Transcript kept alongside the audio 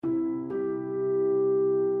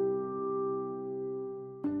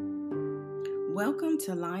Welcome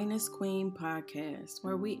to Lioness Queen Podcast,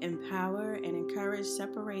 where we empower and encourage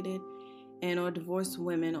separated and or divorced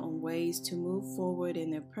women on ways to move forward in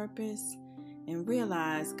their purpose and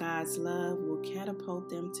realize God's love will catapult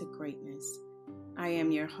them to greatness. I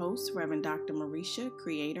am your host, Reverend Dr. Marisha,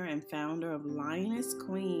 creator and founder of Lioness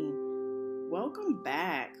Queen. Welcome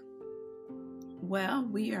back. Well,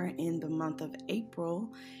 we are in the month of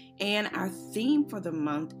April, and our theme for the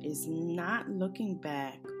month is not looking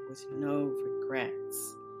back with no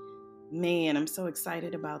regrets. Man, I'm so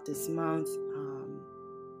excited about this month,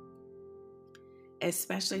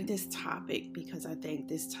 especially this topic, because I think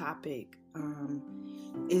this topic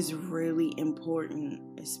is really important,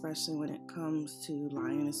 especially when it comes to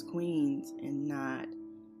Lioness Queens and not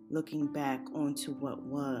looking back onto what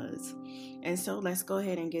was. And so let's go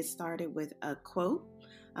ahead and get started with a quote.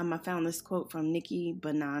 I found this quote from Nikki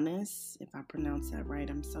Bananas, if I pronounced that right.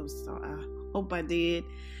 I'm so sorry. I hope I did.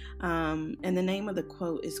 And the name of the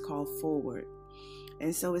quote is called Forward.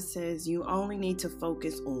 And so it says, you only need to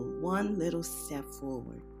focus on one little step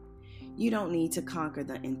forward. You don't need to conquer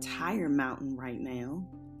the entire mountain right now.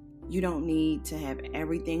 You don't need to have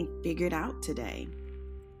everything figured out today.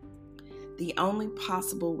 The only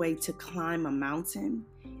possible way to climb a mountain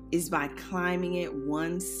is by climbing it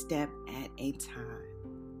one step at a time.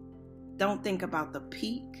 Don't think about the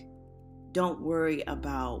peak. Don't worry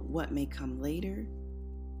about what may come later.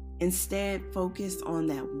 Instead, focus on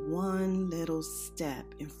that one little step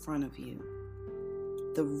in front of you.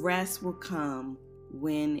 The rest will come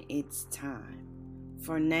when it's time.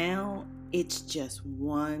 For now, it's just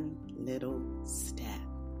one little step.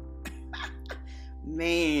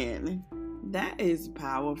 Man, that is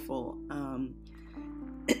powerful.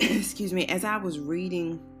 Excuse me. As I was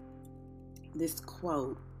reading this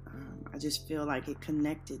quote, I just feel like it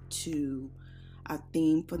connected to our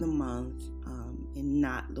theme for the month, and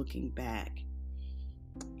not looking back.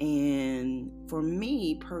 And for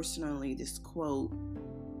me personally, this quote,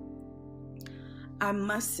 I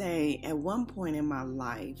must say, at one point in my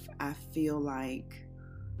life, I feel like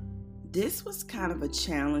this was kind of a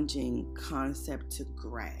challenging concept to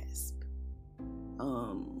grasp,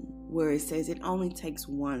 where it says it only takes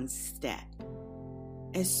one step,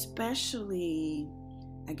 especially,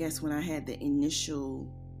 I guess, when I had the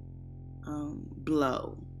initial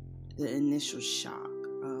blow, the initial shock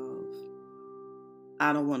of,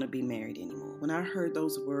 I don't want to be married anymore. When I heard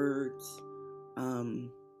those words, I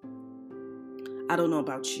don't know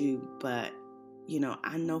about you, but,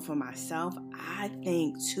 I know for myself, I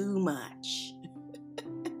think too much.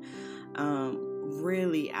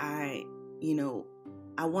 Really, I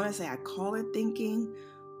want to say I call it thinking,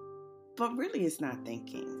 but really it's not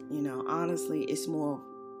thinking. Honestly, it's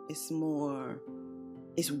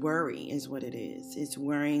worry is what it is. It's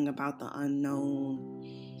worrying about the unknown.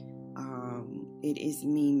 It is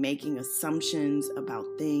me making assumptions about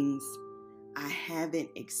things I haven't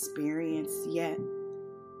experienced yet,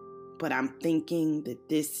 but I'm thinking that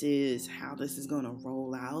this is how this is going to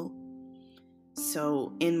roll out.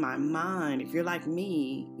 So in my mind, if you're like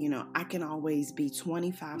me, I can always be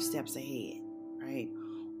 25 steps ahead, right?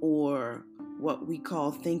 Or what we call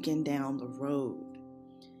thinking down the road.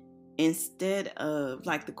 Instead of,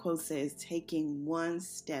 like the quote says, taking one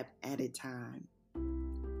step at a time.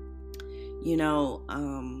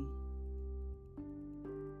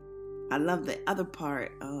 I love the other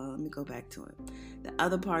part. Let me go back to it. The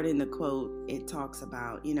other part in the quote, it talks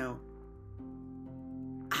about,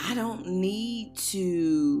 I don't need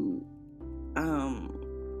to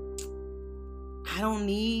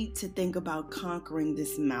think about conquering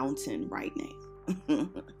this mountain right now.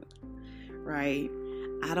 Right?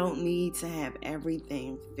 I don't need to have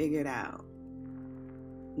everything figured out.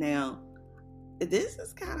 Now, this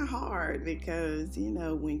is kind of hard because,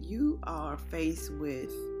 when you are faced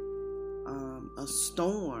with a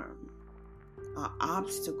storm, an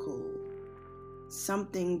obstacle,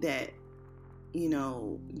 something that,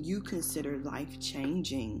 you consider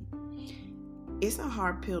life-changing, it's a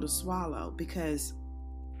hard pill to swallow because,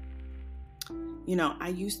 I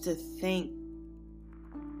used to think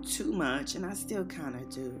too much, and I still kind of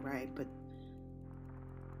do, right? But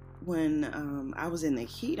when I was in the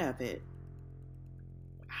heat of it,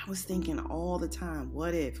 I was thinking all the time,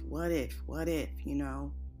 what if,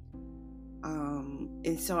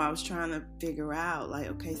 and so I was trying to figure out, like,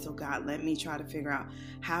 okay, so God, let me try to figure out,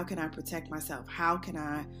 how can I protect myself? How can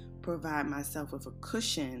I provide myself with a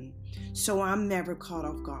cushion so I'm never caught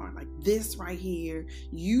off guard? Like this right here,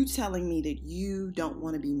 you telling me that you don't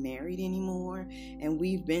want to be married anymore, and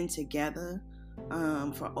we've been together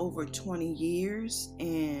for over 20 years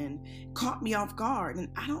and caught me off guard. And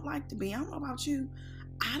I don't know about you,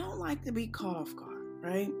 I don't like to be caught off guard,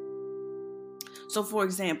 right? So, for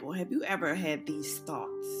example, have you ever had these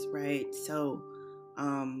thoughts, right? So,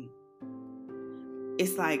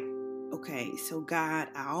 it's like, okay, so God,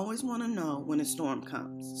 I always want to know when a storm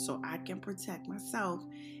comes so I can protect myself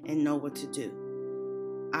and know what to do.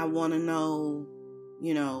 I want to know,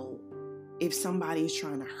 if somebody's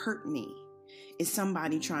trying to hurt me, is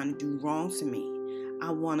somebody trying to do wrong to me? I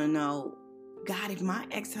want to know, God, if my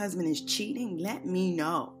ex-husband is cheating, let me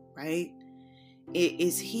know, right?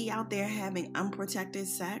 Is he out there having unprotected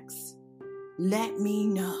sex? Let me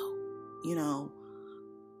know,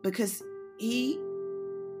 because he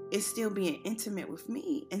is still being intimate with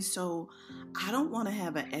me. And so I don't want to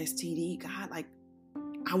have an STD. God, like,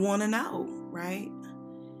 I want to know, right?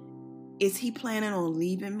 Is he planning on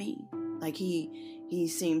leaving me? Like he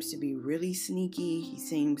seems to be really sneaky. He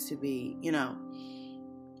seems to be,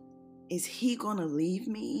 is he going to leave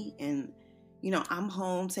me? And, I'm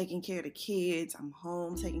home taking care of the kids. I'm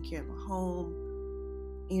home taking care of the home.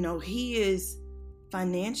 He is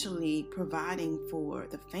financially providing for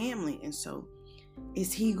the family. And so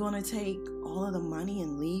is he going to take all of the money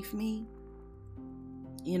and leave me?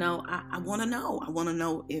 I want to know. I want to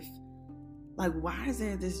know if, like, why is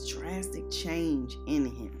there this drastic change in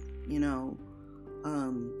him?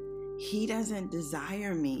 He doesn't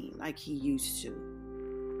desire me like he used to.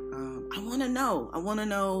 I want to know. I want to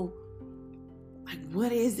know, like,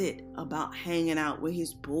 what is it about hanging out with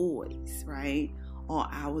his boys, right? All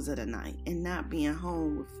hours of the night and not being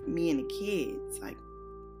home with me and the kids. Like,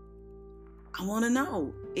 I want to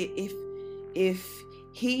know if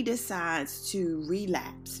he decides to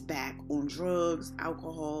relapse back on drugs,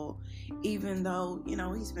 alcohol, even though,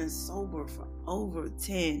 he's been sober for over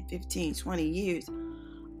 10, 15, 20 years.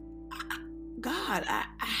 God, I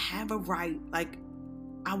have a right. Like,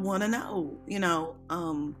 I want to know,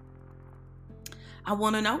 I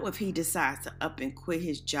want to know if he decides to up and quit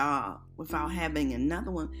his job without having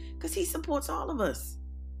another one, because he supports all of us.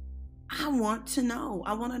 I want to know.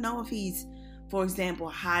 I want to know if he's, for example,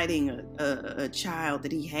 hiding a child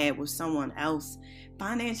that he had with someone else,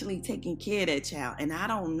 financially taking care of that child, and I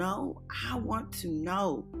don't know. I want to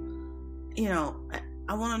know.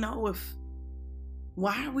 I want to know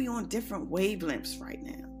why are we on different wavelengths right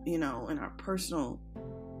now? In our personal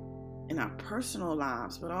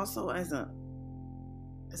lives, but also as a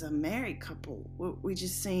married couple, we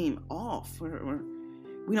just seem off.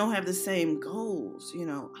 We don't have the same goals.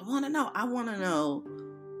 I want to know. I want to know,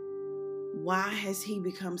 why has he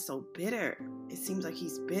become so bitter? It seems like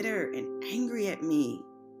he's bitter and angry at me.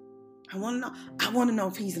 I want to know. I want to know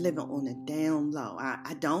if he's living on the down low.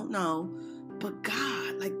 I don't know, but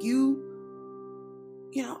God, like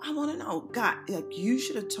I want to know. God, like, you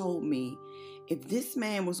should have told me if this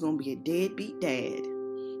man was going to be a deadbeat dad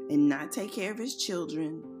and not take care of his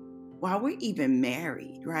children while we're even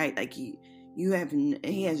married, right? Like, he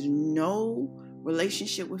has no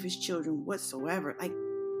relationship with his children whatsoever. Like,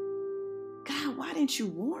 God, why didn't you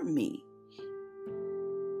warn me?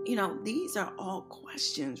 These are all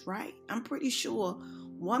questions, right? I'm pretty sure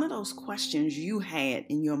one of those questions you had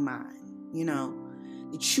in your mind,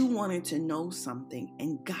 that you wanted to know something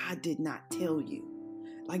and God did not tell you.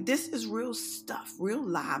 Like, this is real stuff, real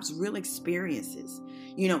lives, real experiences.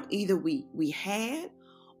 Either we had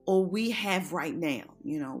or we have right now.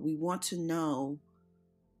 We want to know,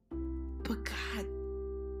 but God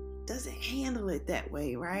doesn't handle it that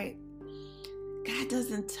way, right? God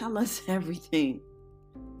doesn't tell us everything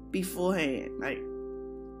beforehand. Like,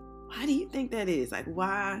 why do you think that is? Like,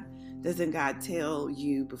 why doesn't God tell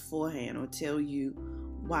you beforehand or tell you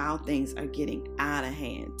while things are getting out of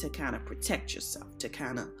hand to kind of protect yourself, to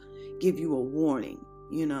kind of give you a warning?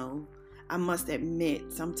 I must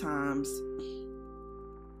admit, sometimes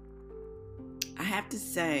I have to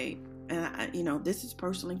say, and this is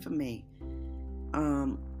personally for me,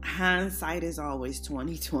 hindsight is always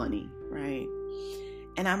 20/20, right?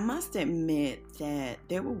 And I must admit that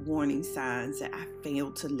there were warning signs that I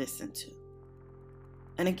failed to listen to.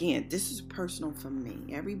 And again, this is personal for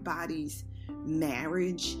me. Everybody's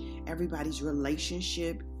marriage, everybody's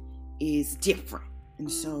relationship is different.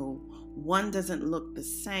 And so one doesn't look the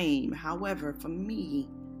same. However, for me,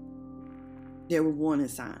 there were warning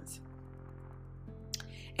signs.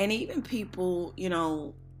 And even people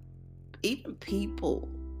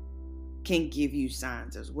can give you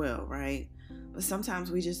signs as well, right? But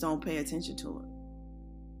sometimes we just don't pay attention to it.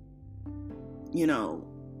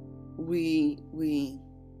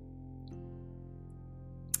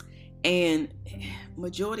 And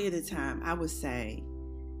majority of the time, I would say,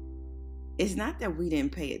 it's not that we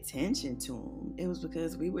didn't pay attention to them. It was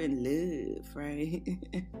because we were in love, right?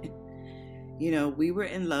 We were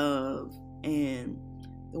in love, and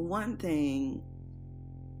the one thing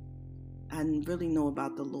I really know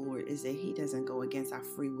about the Lord is that He doesn't go against our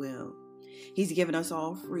free will. He's given us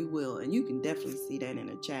all free will, and you can definitely see that in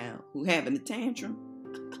a child who having a tantrum.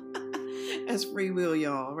 That's free will,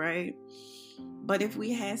 y'all, right? But if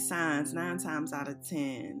we had signs, 9 times out of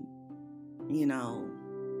 10,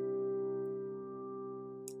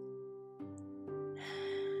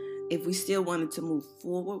 if we still wanted to move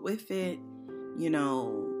forward with it,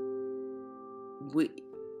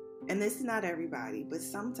 and this is not everybody, but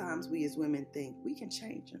sometimes we as women think we can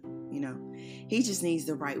change him. He just needs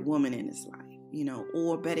the right woman in his life,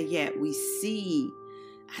 or better yet,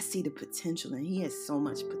 I see the potential, and he has so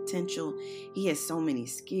much potential. He has so many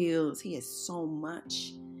skills. He has so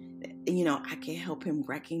much, I can help him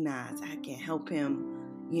recognize. I can help him,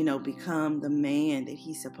 become the man that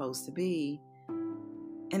he's supposed to be.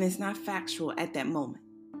 And it's not factual at that moment.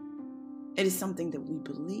 It is something that we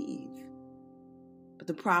believe. But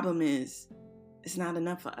the problem is, it's not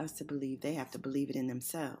enough for us to believe. They have to believe it in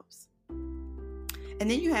themselves. And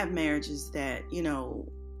then you have marriages that,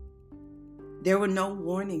 there were no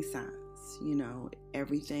warning signs.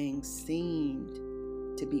 Everything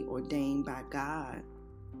seemed to be ordained by God.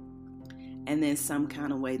 And then some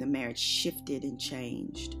kind of way the marriage shifted and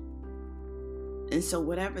changed. And so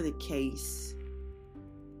whatever the case,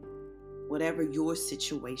 whatever your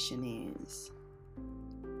situation is,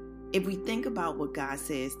 if we think about what God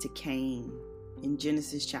says to Cain in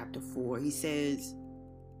Genesis chapter 4, He says,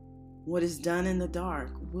 what is done in the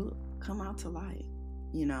dark will come out to light,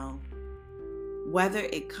 Whether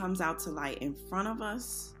it comes out to light in front of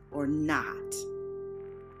us or not.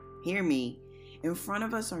 Hear me, in front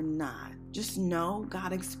of us or not. Just know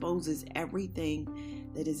God exposes everything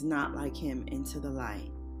that is not like Him into the light.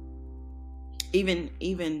 Even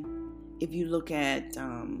if you look at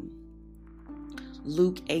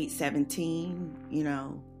Luke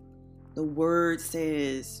 8:17, the word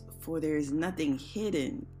says, for there is nothing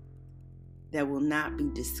hidden that will not be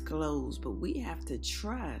disclosed, but we have to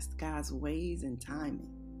trust God's ways and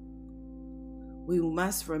timing. We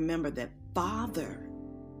must remember that Father,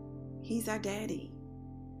 He's our daddy.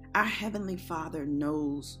 Our Heavenly Father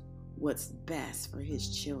knows what's best for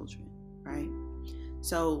His children, right?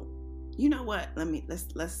 So, you know what? Let's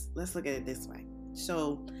look at it this way.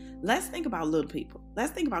 So, let's think about little people.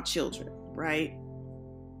 Let's think about children, right?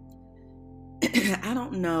 I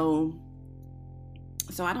don't know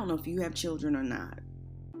if you have children or not.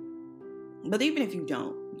 But even if you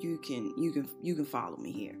don't, you can follow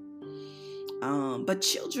me here. But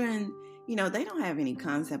children, they don't have any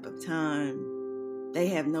concept of time. They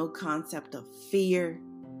have no concept of fear,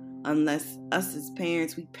 unless us as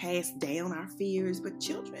parents, we pass down our fears. But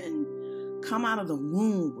children come out of the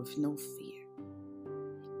womb with no fear.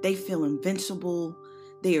 They feel invincible.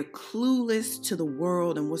 They are clueless to the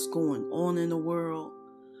world and what's going on in the world,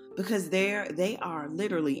 because they are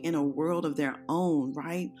literally in a world of their own,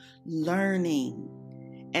 right? Learning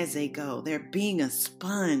as they go. They're being a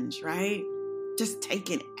sponge, right? Just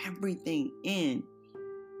taking everything in,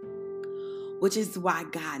 which is why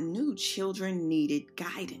God knew children needed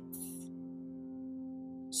guidance.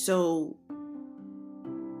 So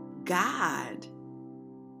God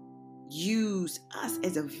used us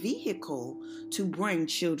as a vehicle to bring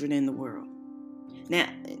children in the world. Now,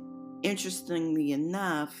 interestingly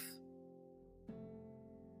enough,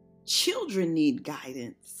 children need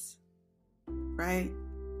guidance, right?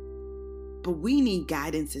 But we need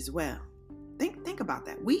guidance as well. Think about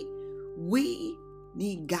that. We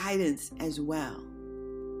need guidance as well.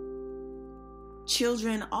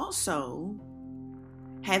 Children also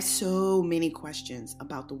have so many questions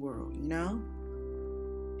about the world,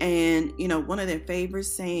 And, one of their favorite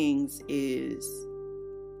sayings is,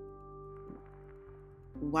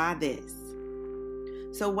 why this?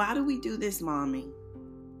 So why do we do this, Mommy?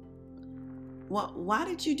 Why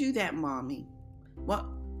did you do that, Mommy?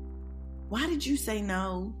 Why did you say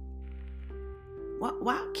no?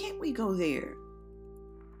 Why can't we go there?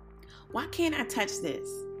 Why can't I touch this?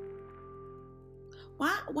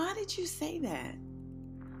 Why did you say that?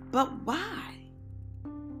 But why?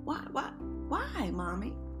 Why,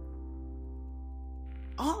 Mommy?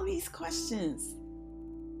 All these questions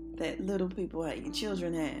that little people have,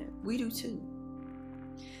 children have, we do too.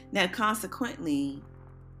 Now, consequently,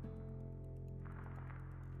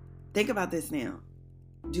 think about this now.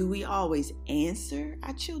 Do we always answer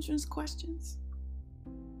our children's questions?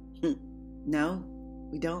 No,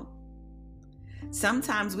 we don't.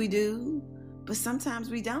 Sometimes we do, but sometimes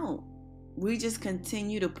we don't. We just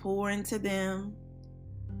continue to pour into them,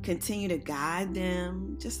 continue to guide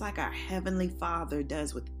them, just like our Heavenly Father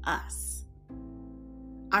does with us.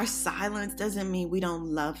 Our silence doesn't mean we don't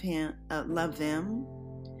love them.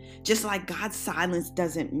 Just like God's silence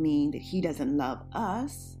doesn't mean that he doesn't love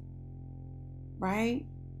us, right?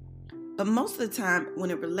 But most of the time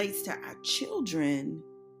when it relates to our children,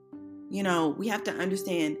 we have to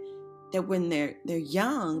understand that when they're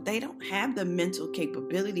young, they don't have the mental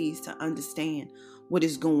capabilities to understand what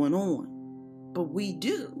is going on. But we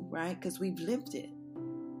do, right? Because we've lived it.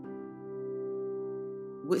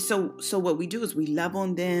 So what we do is we love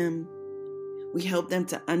on them. We help them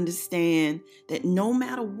to understand that no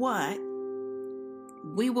matter what,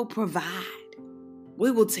 we will provide. We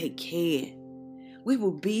will take care. We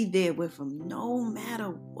will be there with them no matter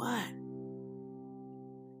what.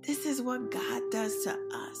 This is what God does to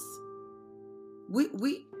us.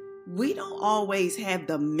 We don't always have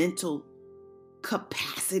the mental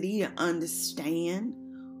capacity to understand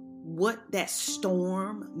what that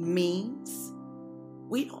storm means.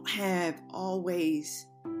 We don't have always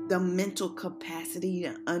the mental capacity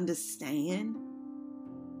to understand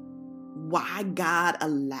why God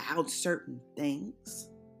allowed certain things.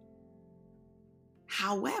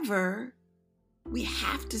 However, we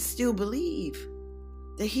have to still believe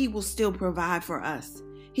that he will still provide for us.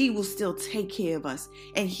 He will still take care of us,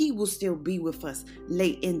 and he will still be with us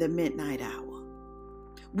late in the midnight hour.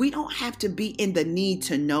 We don't have to be in the need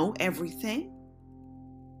to know everything.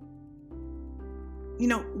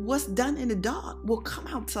 What's done in the dark will come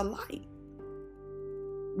out to light.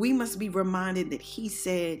 We must be reminded that he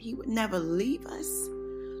said he would never leave us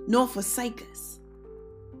nor forsake us.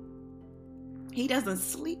 He doesn't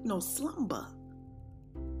sleep nor slumber.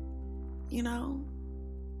 He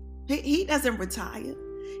doesn't retire.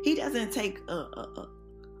 He doesn't take a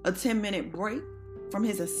 10-minute break from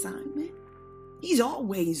his assignment. He's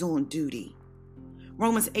always on duty.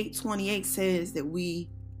 Romans 8:28 says that we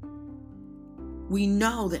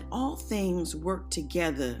know that all things work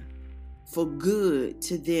together for good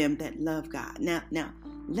to them that love God. Now,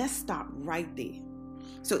 let's stop right there.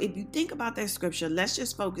 So if you think about that scripture, let's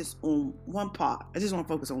just focus on one part. I just want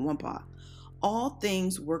to focus on one part. All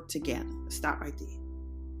things work together. Stop right there.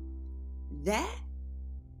 That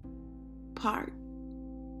part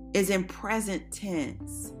is in present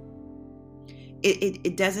tense.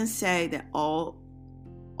 It doesn't say that all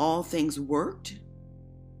things worked.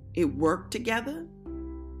 It worked together.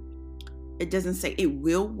 It doesn't say it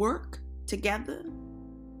will work together.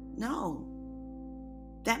 No.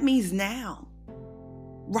 That means now.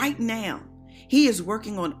 Right now. He is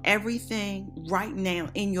working on everything right now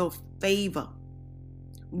in your favor.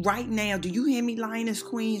 Right now. Do you hear me, Lioness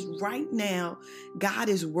Queens? Right now, God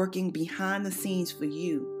is working behind the scenes for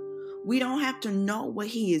you. We don't have to know what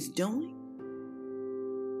he is doing.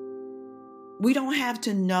 We don't have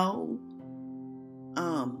to know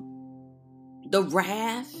the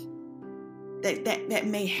wrath that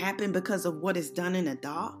may happen because of what is done in the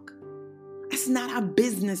dark. That's not our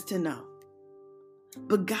business to know.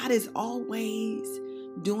 But God is always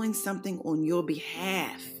doing something on your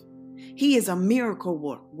behalf. He is a miracle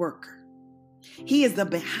worker. He is the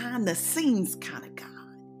behind the scenes kind of God.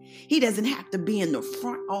 He doesn't have to be in the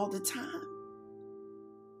front all the time.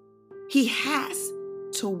 He has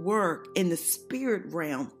to work in the spirit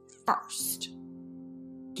realm first.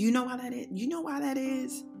 Do you know why that is? You know why that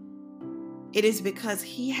is? It is because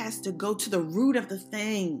he has to go to the root of the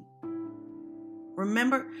thing.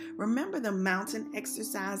 Remember the mountain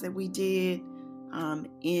exercise that we did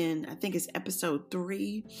in, I think it's episode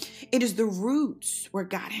 3. It is the roots where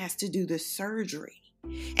God has to do the surgery.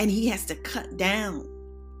 And he has to cut down,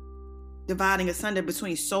 dividing asunder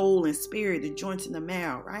between soul and spirit, the joints and the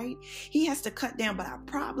marrow, right? He has to cut down. But our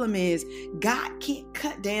problem is God can't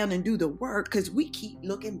cut down and do the work because we keep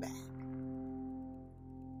looking back.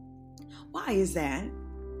 Why is that?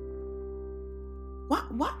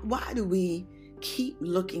 Why do we keep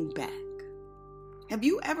looking back? Have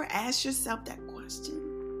you ever asked yourself that question?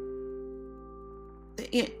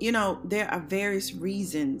 There are various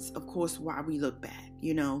reasons, of course, why we look back.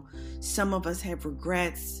 Some of us have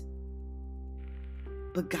regrets,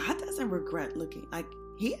 but God doesn't regret looking.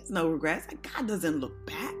 He has no regrets. God doesn't look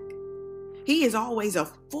back. He is always a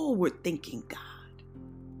forward-thinking God.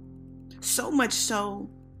 So much so,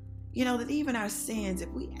 that even our sins, if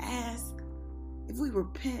we ask, if we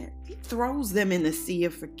repent, he throws them in the sea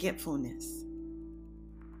of forgetfulness.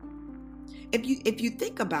 If you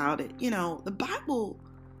think about it, the Bible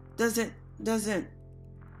doesn't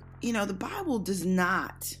the Bible does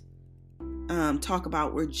not talk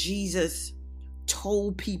about where Jesus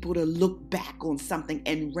told people to look back on something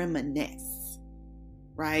and reminisce,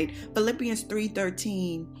 right? Philippians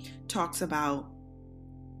 3:13 talks about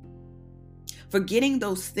Forgetting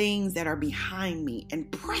those things that are behind me and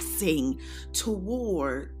pressing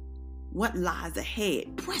toward what lies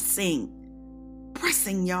ahead. Pressing,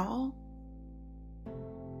 y'all.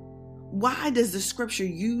 Why does the scripture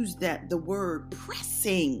use the word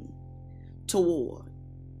pressing toward?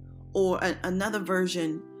 Or another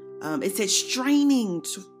version, it says straining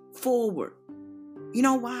forward. You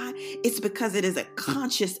know why? It's because it is a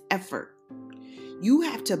conscious effort. You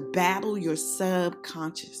have to battle your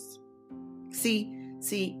subconscious. See,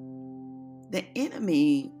 the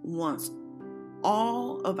enemy wants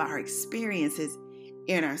all of our experiences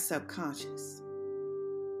in our subconscious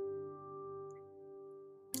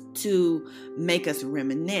to make us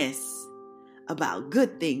reminisce about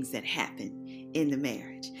good things that happened in the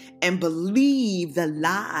marriage and believe the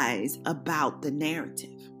lies about the narrative.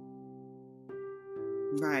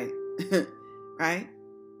 Right. Right?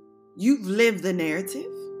 You've lived the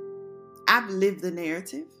narrative. I've lived the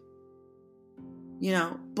narrative.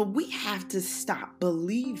 But we have to stop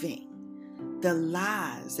believing the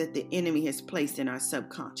lies that the enemy has placed in our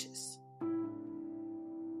subconscious.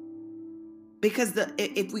 Because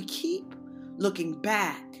if we keep looking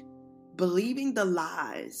back, believing the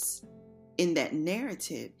lies in that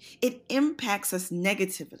narrative, it impacts us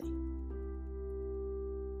negatively.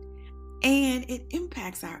 And it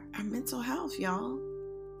impacts our mental health, y'all.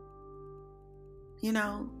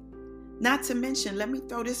 Not to mention, let me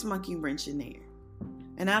throw this monkey wrench in there.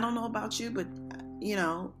 And I don't know about you, but,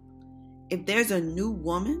 if there's a new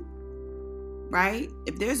woman, right?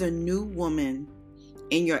 If there's a new woman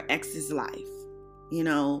in your ex's life,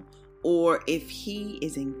 or if he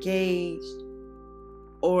is engaged,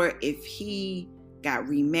 or if he got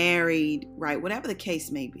remarried, right? Whatever the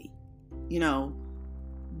case may be,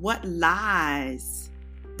 what lies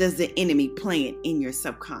does the enemy plant in your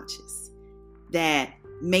subconscious that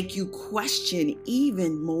make you question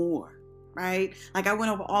even more, right? Like I went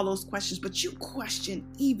over all those questions, but you question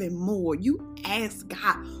even more. You ask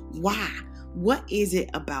God, why? What is it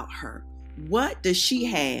about her? What does she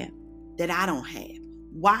have that I don't have?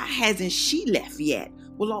 Why hasn't she left yet?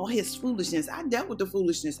 With all his foolishness, I dealt with the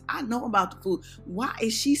foolishness. I know about the fool. Why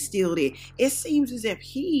is she still there? It seems as if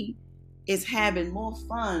he is having more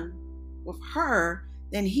fun with her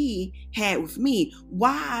than he had with me.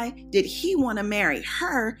 Why did he want to marry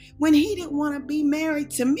her when he didn't want to be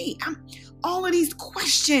married to me? All of these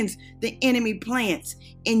questions the enemy plants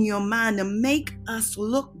in your mind to make us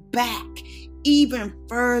look back even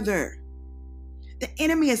further. The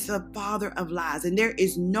enemy is the father of lies, and there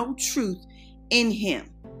is no truth in him.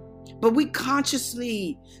 But we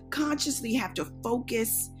consciously have to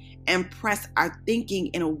focus and press our thinking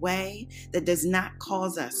in a way that does not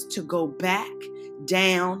cause us to go back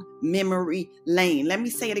down memory lane. Let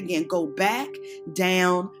me say it again. Go back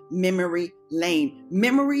down memory lane.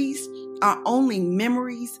 Memories are only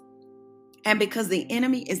memories. And because the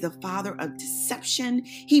enemy is the father of deception,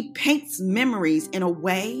 he paints memories in a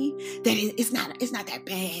way that it's not that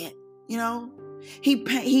bad.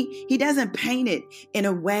 He doesn't paint it in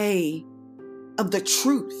a way of the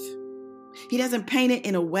truth. He doesn't paint it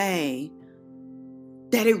in a way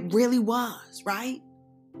that it really was, right?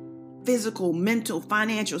 Physical, mental,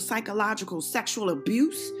 financial, psychological, sexual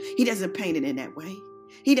abuse. He doesn't paint it in that way.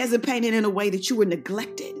 He doesn't paint it in a way that you were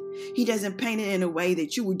neglected. He doesn't paint it in a way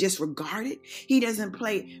that you were disregarded. He doesn't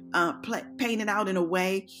paint it out in a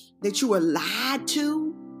way that you were lied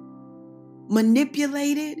to,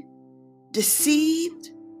 manipulated, deceived.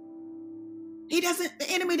 The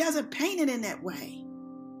enemy doesn't paint it in that way.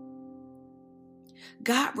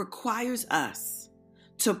 God requires us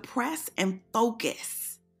to press and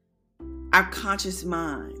focus our conscious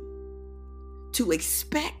mind to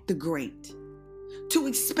expect the great, to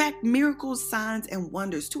expect miracles, signs, and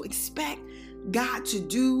wonders, to expect God to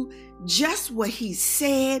do just what he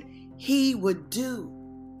said he would do.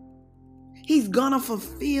 He's gonna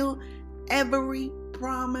fulfill every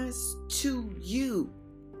promise to you.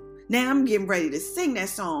 Now I'm getting ready to sing that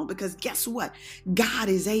song because guess what? God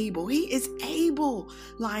is able. He is able,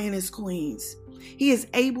 Lioness Queens. He is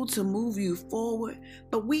able to move you forward,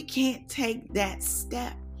 but we can't take that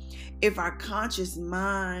step if our conscious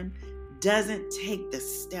mind doesn't take the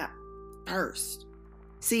step first.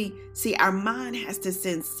 See, our mind has to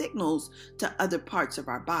send signals to other parts of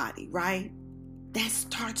our body, right? That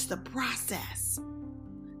starts the process.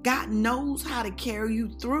 God knows how to carry you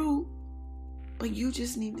through, but you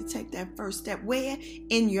just need to take that first step. Where?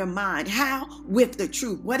 In your mind. How? With the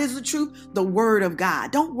truth. What is the truth? The word of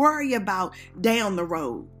God. Don't worry about down the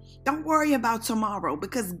road. Don't worry about tomorrow,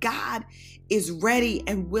 because God is ready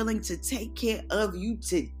and willing to take care of you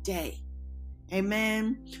today.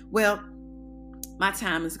 Amen. Well, My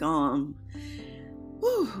time is gone.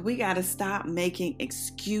 Whew, we got to stop making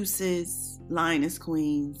excuses, lioness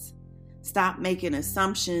queens. Stop making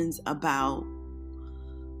assumptions about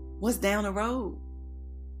what's down the road.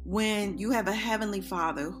 When you have a heavenly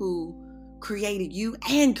Father who created you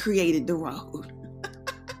and created the road.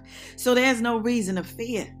 So there's no reason to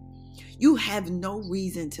fear. You have no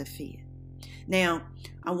reason to fear. Now,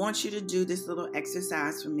 I want you to do this little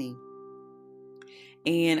exercise for me.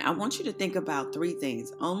 And I want you to think about 3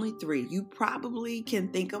 things. Only 3. You probably can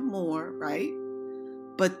think of more, right?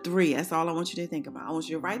 But 3, that's all I want you to think about. I want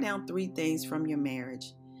you to write down 3 things from your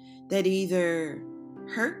marriage that either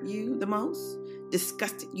hurt you the most,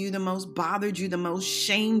 disgusted you the most, bothered you the most,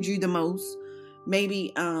 shamed you the most,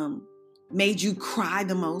 maybe made you cry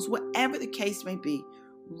the most, whatever the case may be.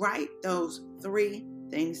 Write those 3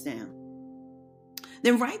 things down.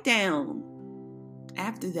 Then write down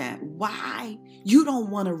after that why you don't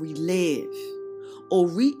want to relive or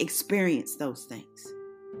re-experience those things.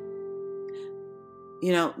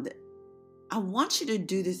 You know, I want you to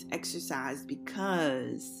do this exercise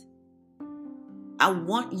because I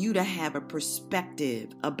want you to have a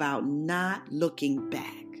perspective about not looking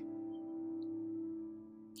back.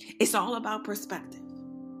 It's all about perspective.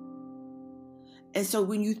 And so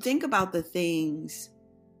when you think about the things,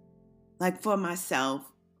 like for myself,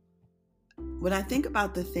 when I think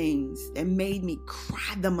about the things that made me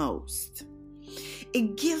cry the most,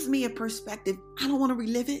 it gives me a perspective. I don't want to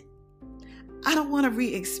relive it. I don't want to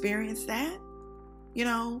re-experience that. You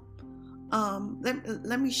know,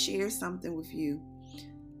 let me share something with you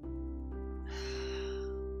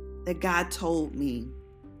that God told me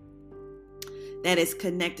that is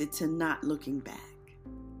connected to not looking back.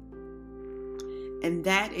 And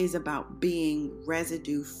that is about being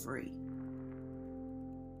residue free.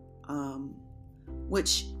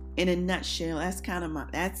 Which in a nutshell,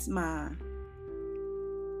 that's my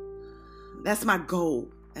goal.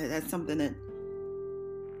 That's something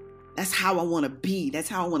that's how I want to be. That's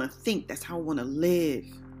how I want to think. That's how I want to live.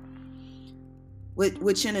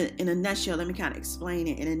 Which in a nutshell, let me kind of explain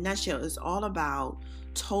it. In a nutshell, it's all about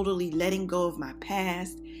totally letting go of my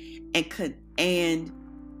past and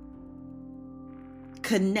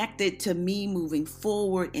connected to me moving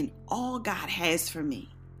forward in all God has for me.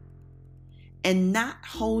 And not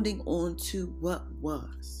holding on to what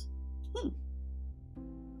was.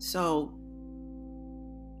 So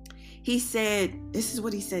he said, this is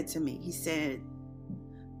what he said to me. He said,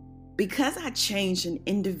 because I changed an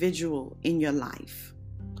individual in your life,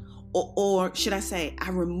 or should I say,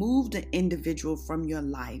 I removed an individual from your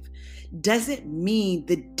life, doesn't mean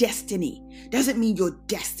doesn't mean your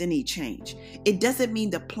destiny changed. It doesn't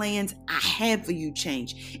mean the plans I had for you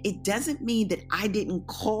change. It doesn't mean that I didn't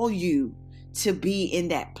call you to be in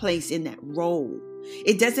that place, in that role.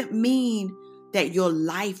 It doesn't mean that your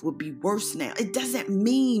life would be worse now. It doesn't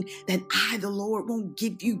mean that I, the Lord, won't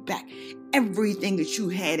give you back everything that you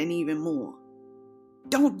had and even more.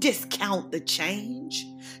 Don't discount the change.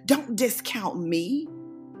 Don't discount me.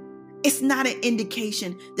 It's not an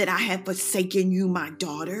indication that I have forsaken you, my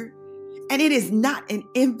daughter. And it is not an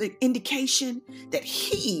indication that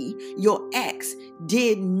he, your ex,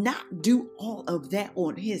 did not do all of that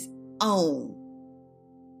on his own.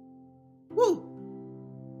 Woo.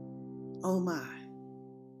 Oh my.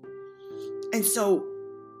 And so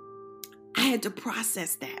I had to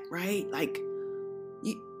process that, right? Like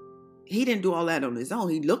he didn't do all that on his own.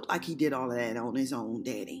 He looked like he did all of that on his own,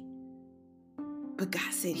 daddy. But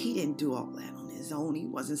God said he didn't do all that on his own. He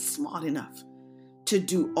wasn't smart enough to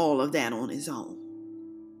do all of that on his own.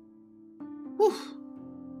 Whew.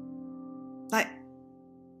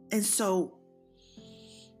 And so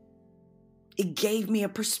it gave me a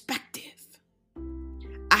perspective.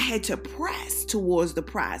 I had to press towards the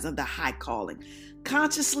prize of the high calling,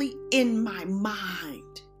 consciously in my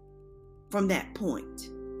mind from that point.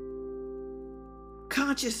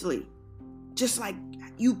 Consciously, just like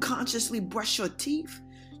you consciously brush your teeth,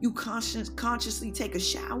 you consciously take a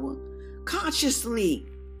shower. Consciously,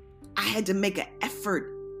 I had to make an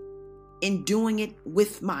effort in doing it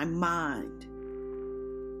with my mind.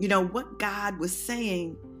 You know, what God was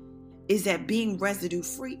saying is that being residue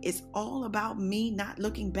free is all about me not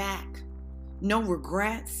looking back, no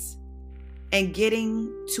regrets, and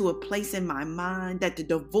getting to a place in my mind that the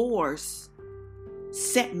divorce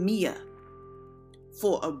set me up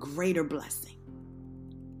for a greater blessing.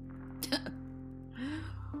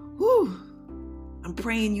 Whew. I'm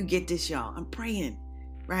praying you get this, y'all. I'm praying,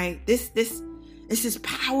 right? This is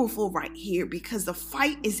powerful right here because the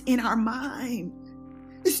fight is in our mind.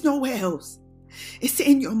 It's nowhere else. It's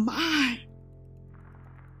in your mind.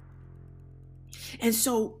 And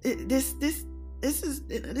so this this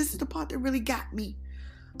is the part that really got me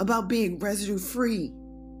about being residue free.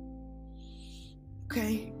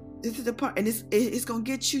 Okay, this is the part, and it's gonna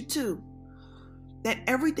get you too. That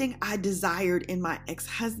everything I desired in my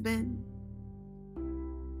ex-husband,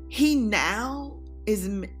 he now is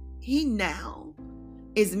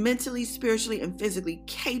mentally, spiritually, and physically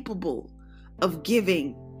capable of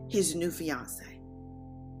giving his new fiance.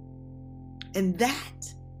 And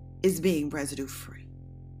that is being residue free.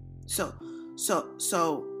 So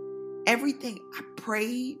everything I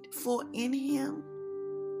prayed for in him,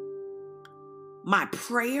 my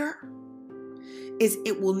prayer is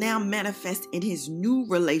it will now manifest in his new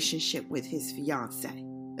relationship with his fiance.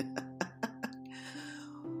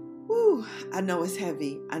 Whew, I know it's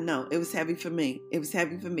heavy. I know it was heavy for me.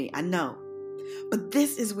 I know. But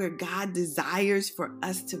this is where God desires for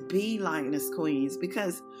us to be, Lioness Queens,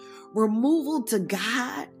 because removal to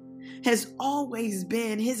God has always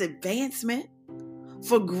been his advancement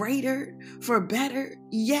for greater, for better,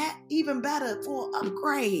 yet even better, for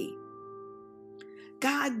upgrade.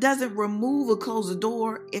 God doesn't remove or close a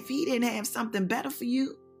door if he didn't have something better for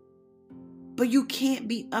you. But you can't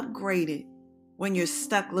be upgraded when you're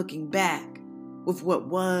stuck looking back with what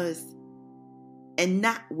was and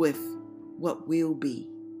not with what will be.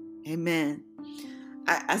 Amen.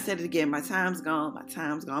 I said it again. My time's gone.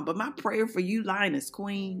 But my prayer for you, Lioness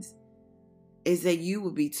Queens, is that you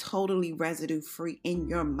will be totally residue free in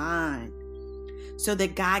your mind so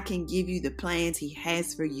that God can give you the plans he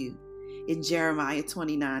has for you. In Jeremiah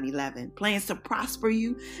 29:11, plans to prosper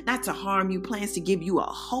you, not to harm you, plans to give you a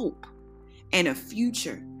hope and a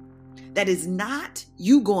future that is not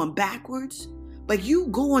you going backwards, but you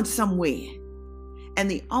going somewhere.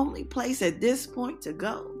 And the only place at this point to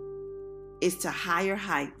go is to higher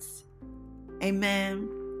heights. Amen.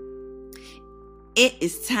 It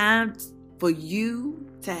is time for you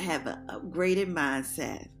to have an upgraded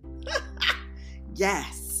mindset.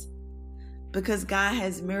 Yes. Because God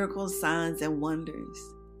has miracles, signs, and wonders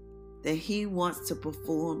that he wants to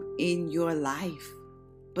perform in your life.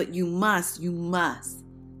 But you must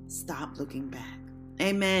stop looking back.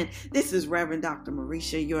 Amen. This is Reverend Dr.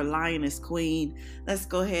 Marisha, your Lioness Queen. Let's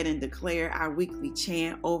go ahead and declare our weekly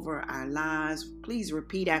chant over our lives. Please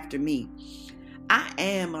repeat after me. I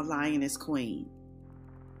am a Lioness Queen.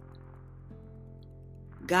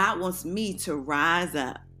 God wants me to rise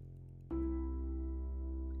up.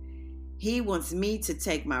 He wants me to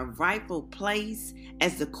take my rightful place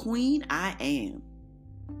as the queen I am.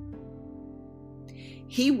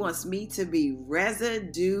 He wants me to be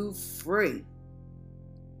residue free,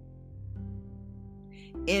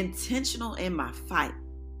 intentional in my fight.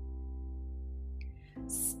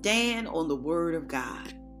 Stand on the word of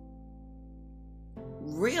God.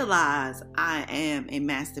 Realize I am a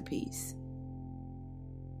masterpiece.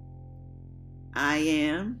 I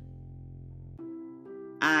am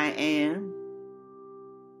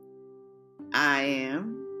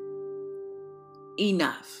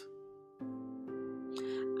enough.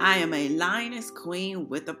 I am a Lioness Queen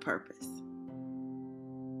with a purpose.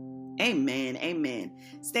 Amen. Amen.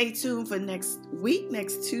 Stay tuned for next week,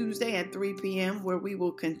 next Tuesday at 3 p.m., where we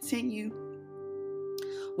will continue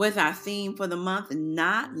with our theme for the month,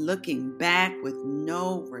 not looking back with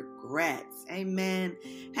no regrets. Amen.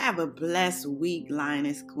 Have a blessed week,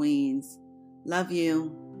 Lioness Queens. Love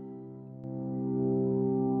you.